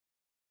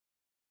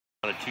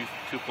On a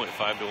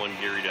 2.5 to 1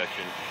 gear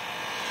reduction.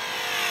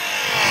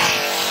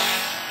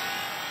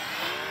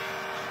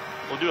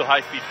 We'll do a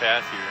high-speed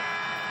pass here.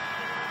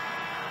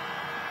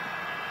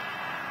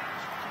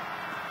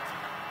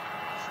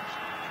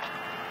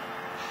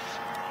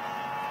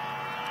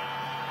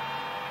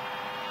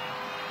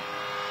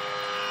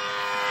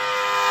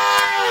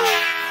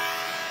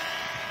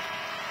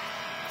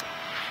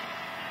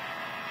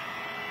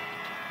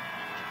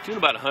 Doing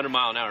about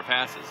 100-mile-an-hour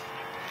passes.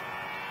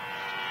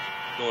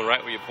 Going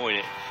right where you point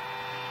it.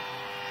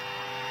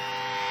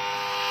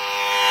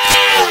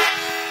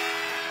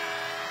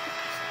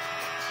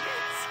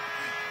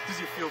 Did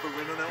you feel the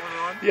wind on that one,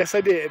 Ron? Yes,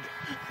 I did.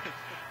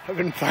 I've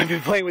been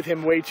playing with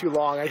him way too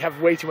long. I have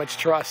way too much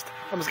trust.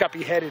 I almost got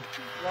beheaded.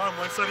 Ron,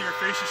 one side of your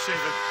face is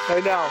shaven. I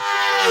know.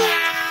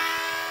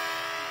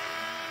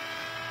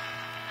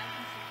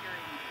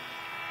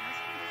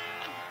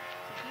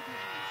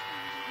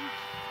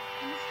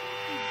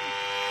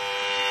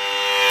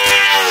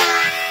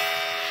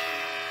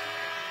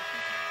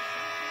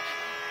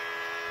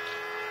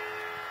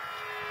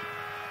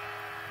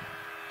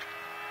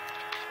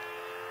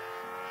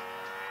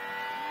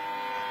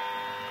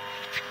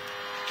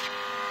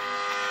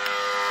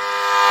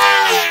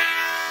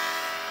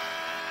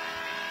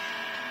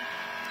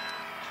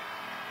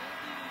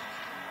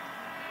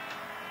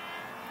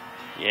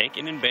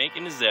 Yanking and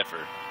banking a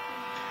Zephyr.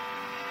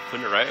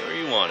 Putting it right where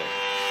you want it.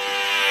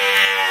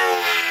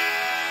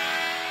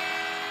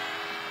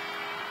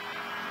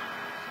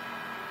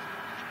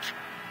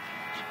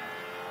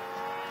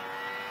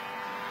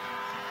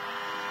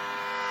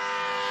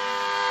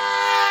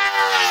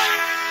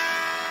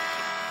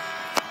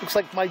 Looks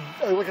like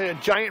a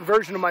giant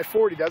version of my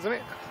 40, doesn't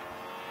it?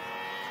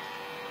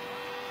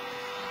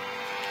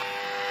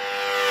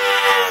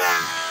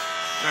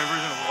 Giant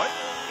version of what?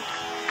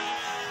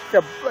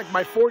 Yeah, like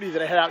my 40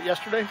 that I had out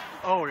yesterday.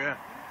 Oh, yeah.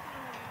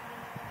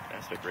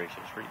 Aspect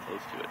ratio is pretty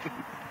close to it.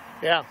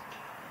 Yeah.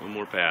 One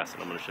more pass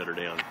and I'm going to shut her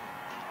down.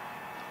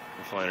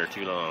 I'm flying her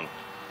too long.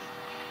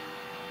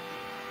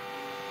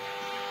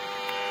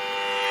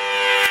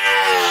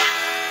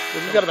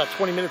 We've got about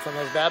 20 minutes on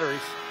those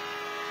batteries.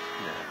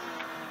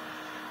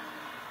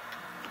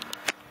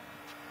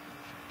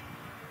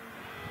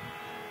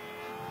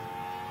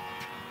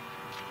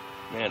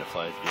 Yeah. Man, it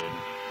flies good.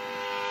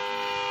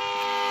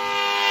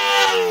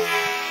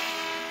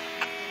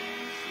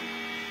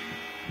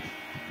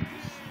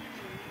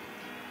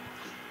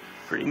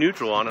 Pretty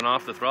neutral on and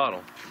off the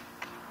throttle.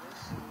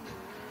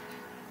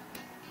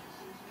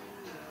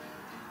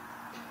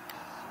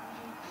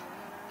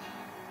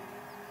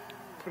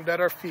 Put it at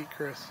our feet,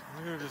 Chris.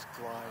 I'm gonna just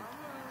glide.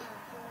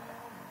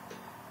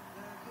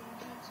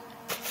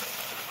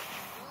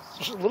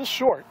 It's a little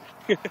short.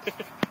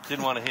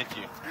 Didn't want to hit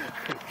you.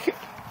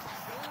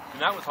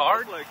 And that was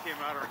hard. Like came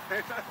out.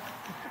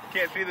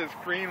 Can't see the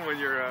screen when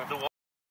you're.